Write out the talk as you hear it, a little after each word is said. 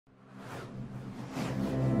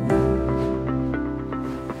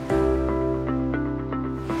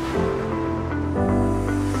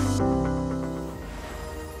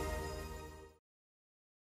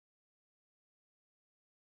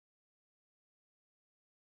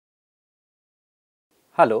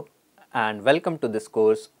Hello and welcome to this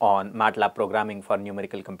course on MATLAB programming for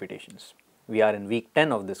numerical computations. We are in week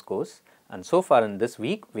 10 of this course, and so far in this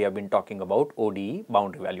week we have been talking about ODE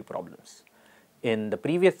boundary value problems. In the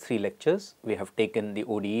previous 3 lectures we have taken the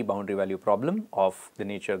ODE boundary value problem of the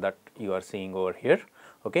nature that you are seeing over here,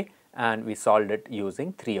 okay, and we solved it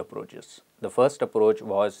using 3 approaches. The first approach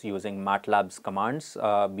was using MATLAB's commands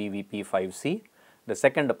BVP5C. The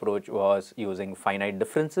second approach was using finite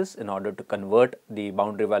differences in order to convert the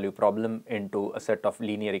boundary value problem into a set of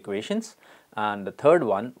linear equations, and the third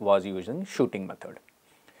one was using shooting method.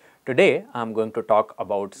 Today I am going to talk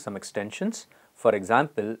about some extensions. For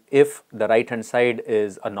example, if the right hand side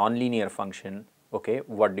is a nonlinear function, okay,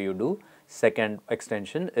 what do you do? Second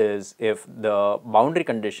extension is if the boundary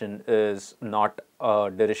condition is not a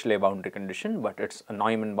Dirichlet boundary condition, but it's a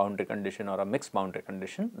Neumann boundary condition or a mixed boundary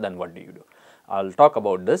condition, then what do you do? I'll talk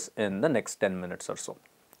about this in the next 10 minutes or so.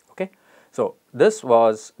 Okay. So, this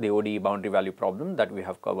was the ODE boundary value problem that we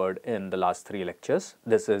have covered in the last 3 lectures.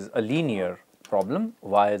 This is a linear problem.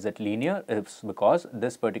 Why is it linear? It's because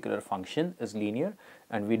this particular function is linear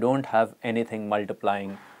and we don't have anything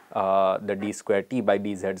multiplying the d square t by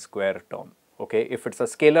dz square term. Okay, if it's a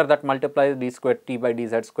scalar that multiplies d square t by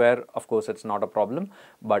dz square, of course it's not a problem,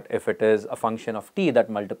 but if it is a function of t that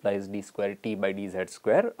multiplies d square t by dz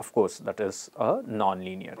square, of course that is a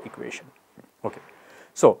non-linear equation. Okay,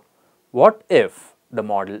 so what if the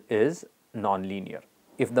model is non-linear?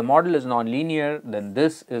 If the model is non-linear, then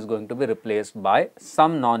this is going to be replaced by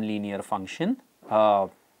some non-linear function,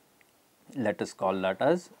 let us call that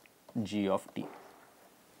as g of t.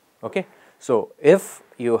 Okay. So, if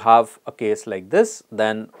you have a case like this,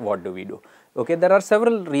 then what do we do? Okay, there are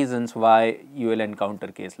several reasons why you will encounter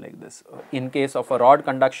a case like this. In case of a rod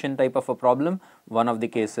conduction type of a problem, one of the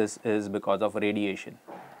cases is because of radiation.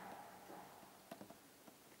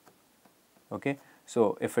 Okay.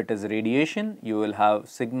 So, if it is radiation, you will have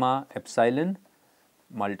sigma epsilon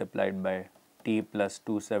multiplied by t plus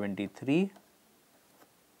 273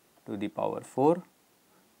 to the power 4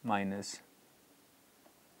 minus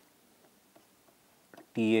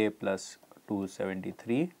Ta plus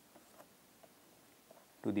 273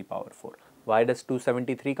 to the power 4. Why does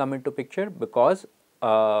 273 come into picture? Because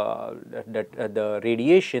the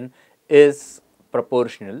radiation is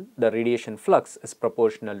proportional, the radiation flux is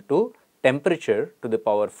proportional to temperature to the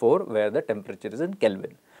power 4, where the temperature is in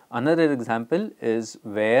Kelvin. Another example is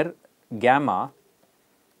where gamma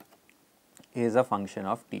is a function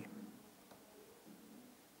of T.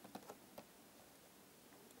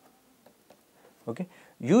 Okay.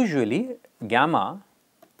 Usually gamma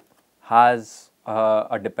has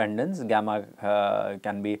a dependence, gamma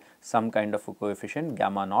can be some kind of a coefficient,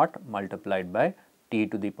 gamma naught multiplied by t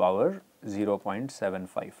to the power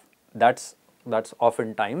 0.75. That's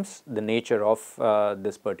oftentimes the nature of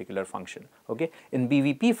this particular function. Okay. In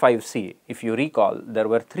BVP5C, if you recall, there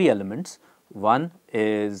were 3 elements. One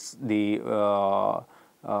is the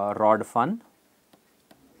rod fun,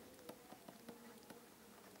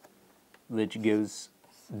 which gives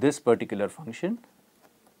this particular function.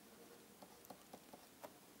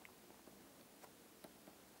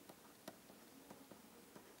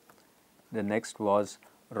 The next was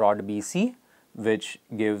rod BC, which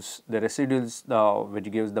gives the residuals, which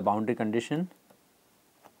gives the boundary condition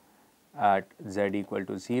at z equal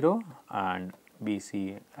to 0 and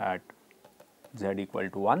BC at z equal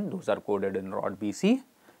to 1. Those are coded in rod BC.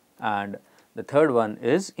 And the third one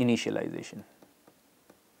is initialization.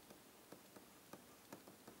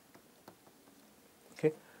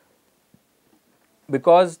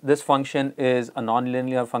 Because this function is a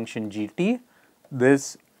nonlinear function gt,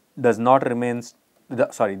 this does not remains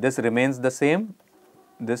this remains the same,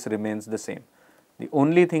 this remains the same. The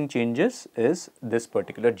only thing changes is this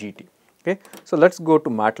particular gt. Okay. So, let us go to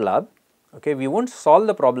MATLAB. Okay. We won't solve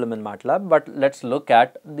the problem in MATLAB, but let us look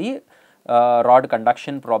at the rod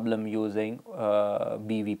conduction problem using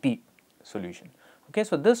BVP solution. Okay.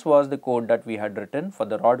 So, this was the code that we had written for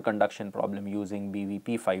the rod conduction problem using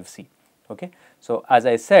BVP5C. Okay. So, as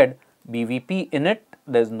I said, BVP in it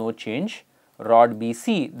there is no change, rod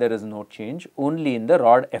BC there is no change, only in the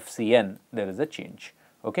rod FCN there is a change.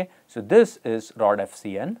 Okay. So, this is rod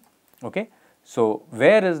FCN. Okay. So,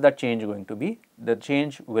 where is the change going to be? The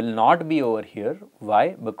change will not be over here.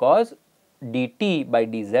 Why? Because dt by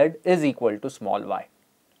dz is equal to small y.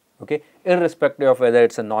 Okay. Irrespective of whether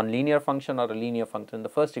it is a nonlinear function or a linear function, the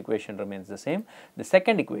first equation remains the same. The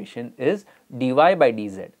second equation is dy by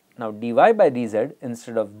dz. Now, dy by dz,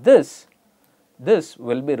 instead of this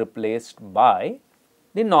will be replaced by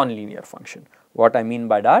the nonlinear function. What I mean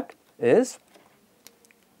by that is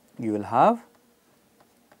you will have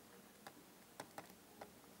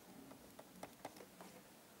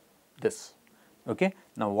this. Okay.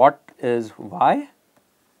 Now, what is y?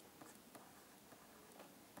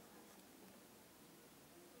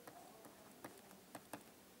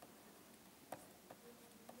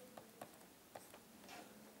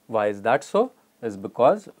 Why is that so? Is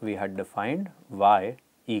because we had defined y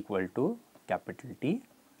equal to capital T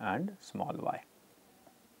and small y,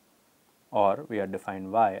 or we had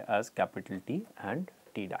defined y as capital T and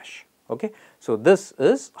T dash. Okay. So, this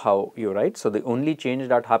is how you write. So, the only change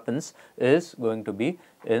that happens is going to be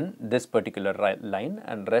in this particular line,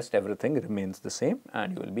 and rest everything remains the same,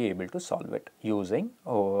 and you will be able to solve it using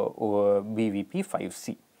BVP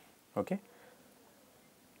 5C. Okay.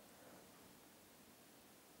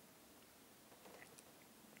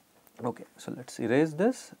 Okay, so let us erase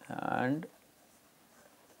this and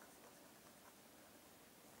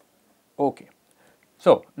okay.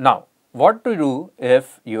 So, now what to do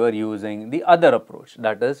if you are using the other approach,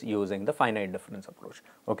 that is using the finite difference approach.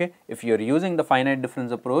 Okay. If you are using the finite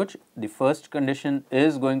difference approach, the first condition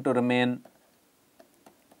is going to remain,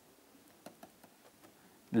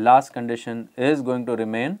 last condition is going to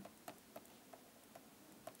remain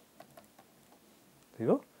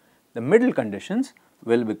 0. The middle conditions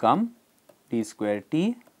will become d square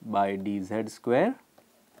t by dz square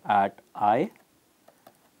at I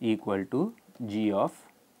equal to g of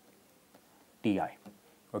Ti.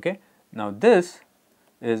 Okay. Now, this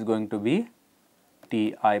is going to be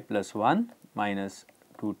Ti plus 1 minus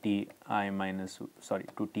 2Ti minus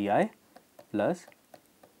 2Ti plus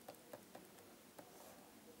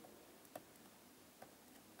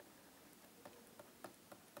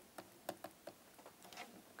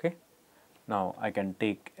okay. Now, I can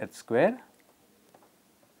take h square,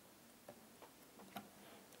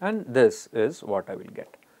 and this is what I will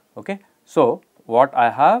get. Okay. So, what I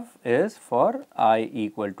have is for I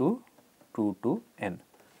equal to 2 to n.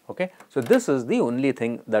 Okay. So, this is the only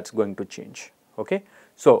thing that is going to change. Okay.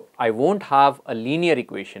 So, I will not have a linear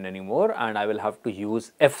equation anymore, and I will have to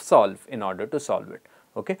use f solve in order to solve it.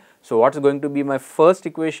 Okay. So, what is going to be my first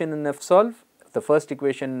equation in f solve? The first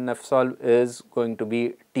equation in f solve is going to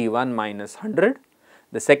be T1 minus 100.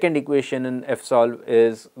 The second equation in f solve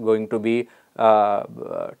is going to be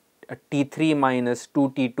T3 minus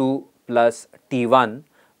 2T2 plus T1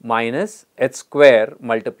 minus h square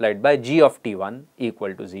multiplied by g of T1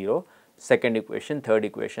 equal to 0. Second equation, third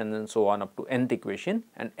equation, and so on up to nth equation,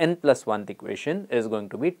 and n plus 1th equation is going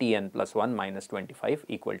to be Tn plus 1 minus 25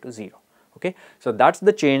 equal to 0. Okay. So, that is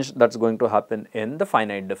the change that is going to happen in the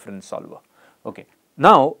finite difference solver. Okay.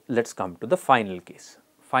 Now, let us come to the final case.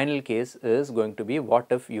 Final case is going to be what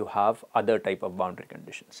if you have other type of boundary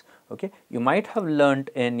conditions. Okay. You might have learnt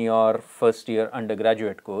in your first year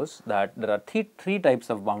undergraduate course that there are three types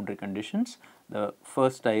of boundary conditions. The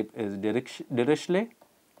first type is Dirichlet.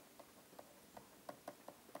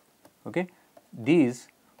 Okay. These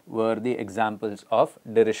were the examples of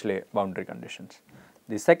Dirichlet boundary conditions.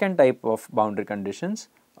 The second type of boundary conditions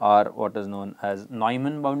are what is known as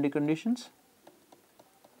Neumann boundary conditions.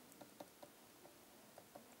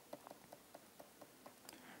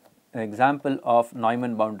 An example of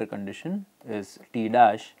Neumann boundary condition is T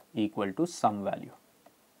dash equal to some value.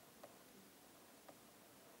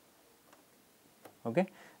 Okay.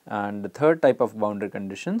 And the third type of boundary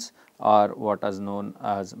conditions are what is known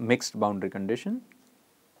as mixed boundary condition.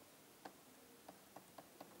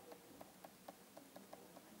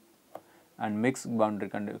 And mixed boundary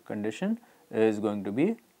condition is going to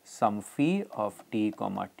be some phi of t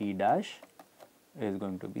comma t dash is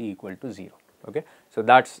going to be equal to 0. Okay. So,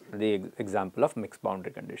 that is the example of mixed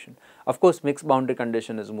boundary condition. Of course, mixed boundary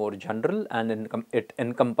condition is more general, and it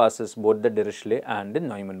encompasses both the Dirichlet and the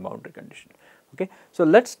Neumann boundary condition. Okay. So,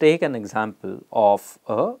 let us take an example of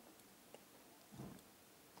a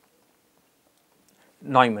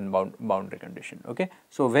Neumann boundary condition. Okay.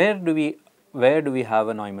 So, where do we have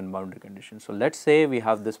a Neumann boundary condition? So, let us say we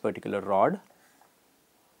have this particular rod.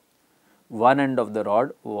 One end of the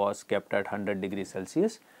rod was kept at 100 degrees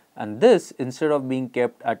Celsius, and this, instead of being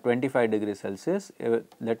kept at 25 degrees Celsius,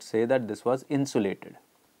 let us say that this was insulated.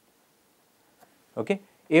 Okay.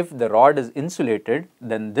 If the rod is insulated,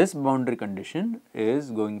 then this boundary condition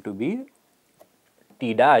is going to be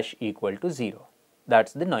T dash equal to 0. That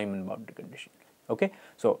is the Neumann boundary condition. Okay.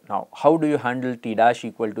 So, now how do you handle T dash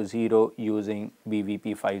equal to 0 using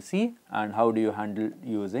BVP 5C, and how do you handle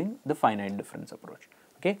using the finite difference approach?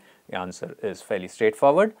 Okay. The answer is fairly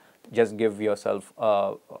straightforward. Just give yourself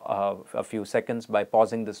a few seconds by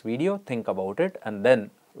pausing this video, think about it, and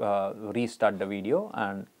then restart the video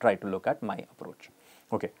and try to look at my approach.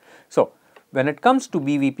 Okay. So, when it comes to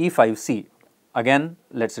BVP 5C, again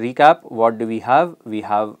let us recap. What do we have? We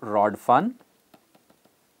have rod fun,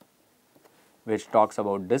 which talks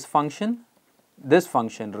about this function. This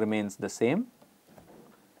function remains the same.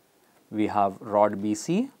 We have rod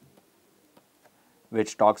BC,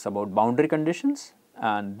 which talks about boundary conditions,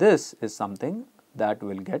 and this is something that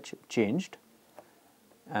will get changed,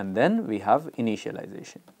 and then we have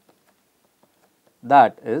initialization.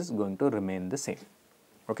 That is going to remain the same.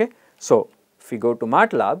 Okay. So, if we go to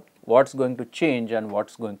MATLAB, what's going to change and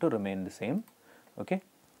what's going to remain the same? Okay.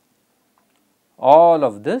 All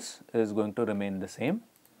of this is going to remain the same.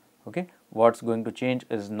 Okay. What's going to change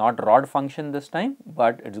is not rod function this time,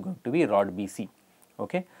 but it's going to be rod BC.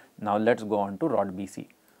 Okay. Now let's go on to rod BC.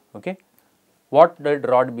 Okay. What did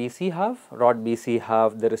rod BC have? Rod BC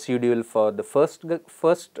have the residual for the first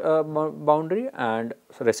boundary and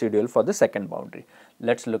residual for the second boundary.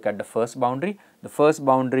 Let's look at the first boundary. The first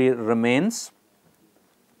boundary remains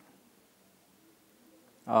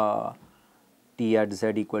t at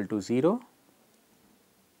z equal to 0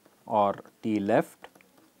 or t left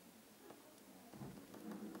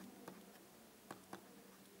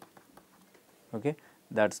okay,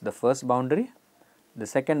 that is the first boundary. The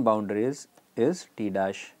second boundary is t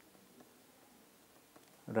dash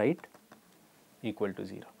right equal to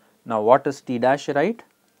 0. Now what is t dash right?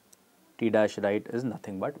 T dash right is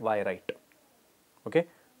nothing but y right. Okay.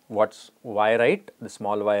 What's y right? The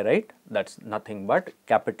small y right, that is nothing but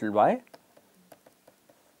capital Y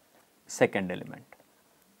second element.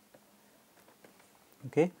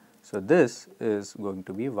 Okay. So this is going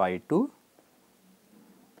to be y2,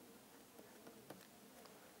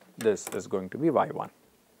 this is going to be y1,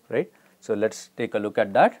 right. So let's take a look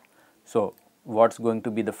at that. So what's going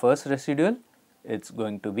to be the first residual? It's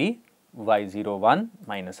going to be y01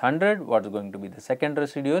 minus 100. What's going to be the second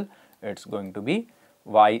residual? It's going to be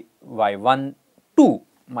y12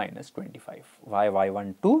 minus 25. Why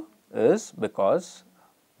y12 is because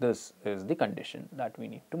this is the condition that we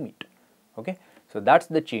need to meet. Okay. So that's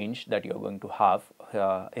the change that you're going to have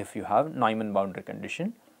if you have Neumann boundary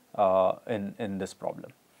condition in this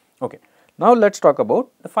problem. Okay. Now let's talk about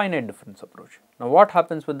the finite difference approach. Now what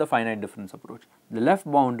happens with the finite difference approach? The left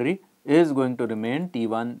boundary is going to remain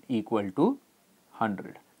T1 equal to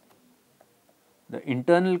 100. The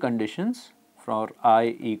internal conditions for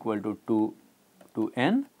I equal to 2 to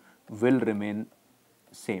n will remain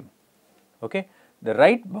same. Okay. The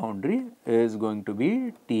right boundary is going to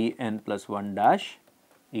be Tn plus 1 dash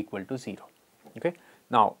equal to 0. Okay.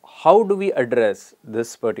 Now how do we address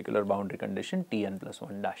this particular boundary condition Tn plus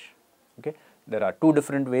 1 dash? Okay. There are two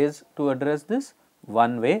different ways to address this.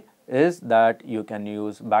 One way is that you can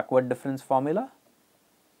use backward difference formula.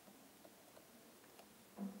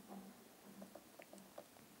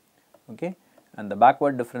 Okay. And the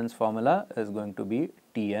backward difference formula is going to be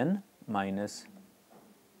Tn minus,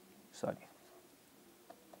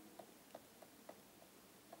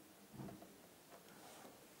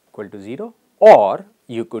 equal to 0, or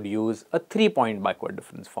you could use a 3-point backward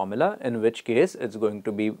difference formula, in which case it is going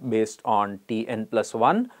to be based on Tn plus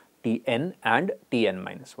 1, Tn and Tn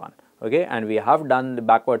minus 1. Okay. And we have done the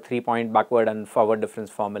 3-point backward and forward difference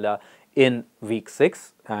formula in week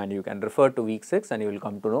 6, and you can refer to week 6 and you will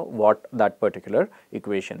come to know what that particular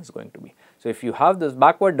equation is going to be. So if you have this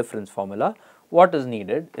backward difference formula, what is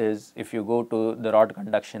needed is, if you go to the rod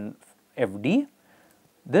conduction Fd,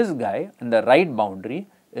 this guy in the right boundary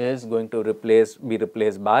is going to be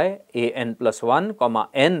replaced by an plus 1 comma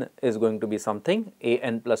n is going to be something,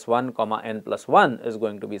 an plus 1 comma n plus 1 is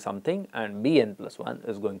going to be something, and bn plus 1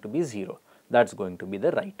 is going to be 0. That is going to be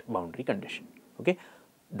the right boundary condition. Okay.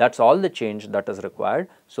 That is all the change that is required.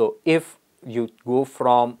 So if you go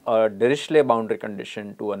from a Dirichlet boundary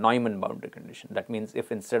condition to a Neumann boundary condition, that means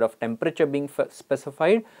if instead of temperature being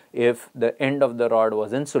specified, if the end of the rod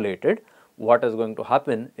was insulated, what is going to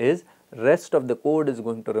happen is rest of the code is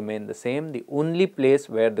going to remain the same. The only place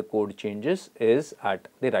where the code changes is at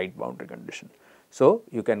the right boundary condition. So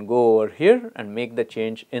you can go over here and make the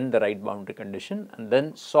change in the right boundary condition and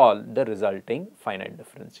then solve the resulting finite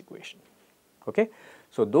difference equation. Okay.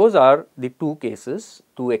 So those are the two cases,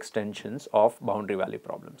 two extensions of boundary value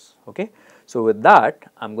problems. Okay. So with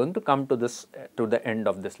that, I am going to come to the end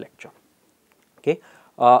of this lecture. Okay.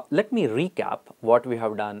 Let me recap what we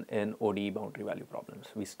have done in ODE boundary value problems.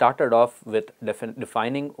 We started off with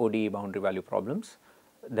defining ODE boundary value problems.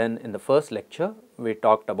 Then in the first lecture, we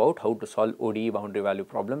talked about how to solve ODE boundary value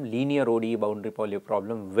problem, linear ODE boundary value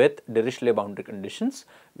problem with Dirichlet boundary conditions.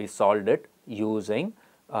 We solved it using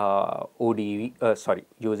using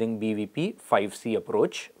BVP 5C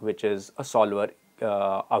approach, which is a solver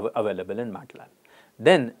available in MATLAB.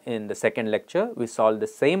 Then in the second lecture, we solved the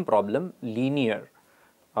same problem, linear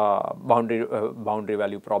boundary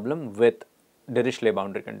value problem with Dirichlet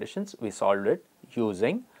boundary conditions, we solved it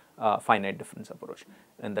using finite difference approach.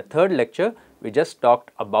 In the third lecture, we just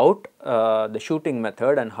talked about the shooting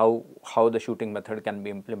method and how the shooting method can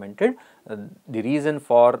be implemented. The reason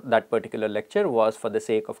for that particular lecture was for the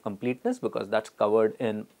sake of completeness, because that's covered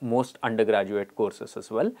in most undergraduate courses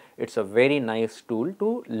as well. It's a very nice tool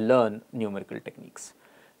to learn numerical techniques.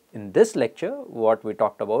 In this lecture, what we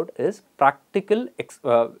talked about is practical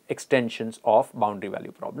extensions of boundary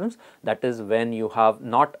value problems. That is, when you have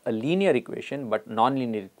not a linear equation but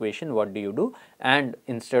nonlinear equation, what do you do? And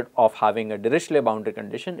instead of having a Dirichlet boundary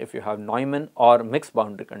condition, if you have Neumann or mixed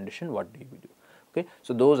boundary condition, what do you do? Okay,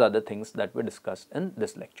 so those are the things that we discussed in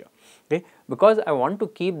this lecture. Okay, because I want to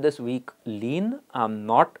keep this week lean, I'm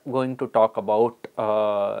not going to talk about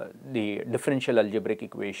the differential algebraic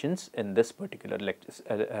equations in this particular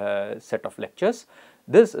set of lectures.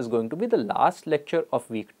 This is going to be the last lecture of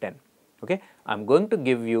week 10. Okay, I'm going to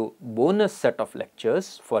give you bonus set of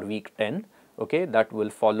lectures for week 10. Okay, that will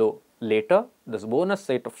follow later. This bonus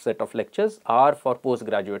set of lectures are for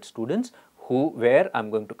postgraduate students where I am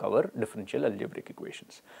going to cover differential algebraic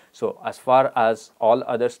equations. So, as far as all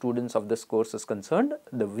other students of this course is concerned,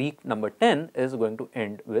 the week number 10 is going to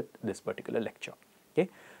end with this particular lecture. Okay.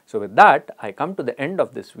 So, with that, I come to the end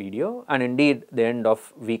of this video, and indeed the end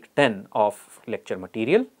of week 10 of lecture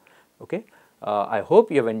material. Okay. I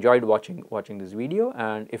hope you have enjoyed watching this video,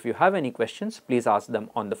 and if you have any questions, please ask them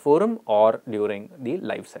on the forum or during the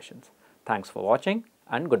live sessions. Thanks for watching,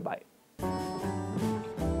 and goodbye.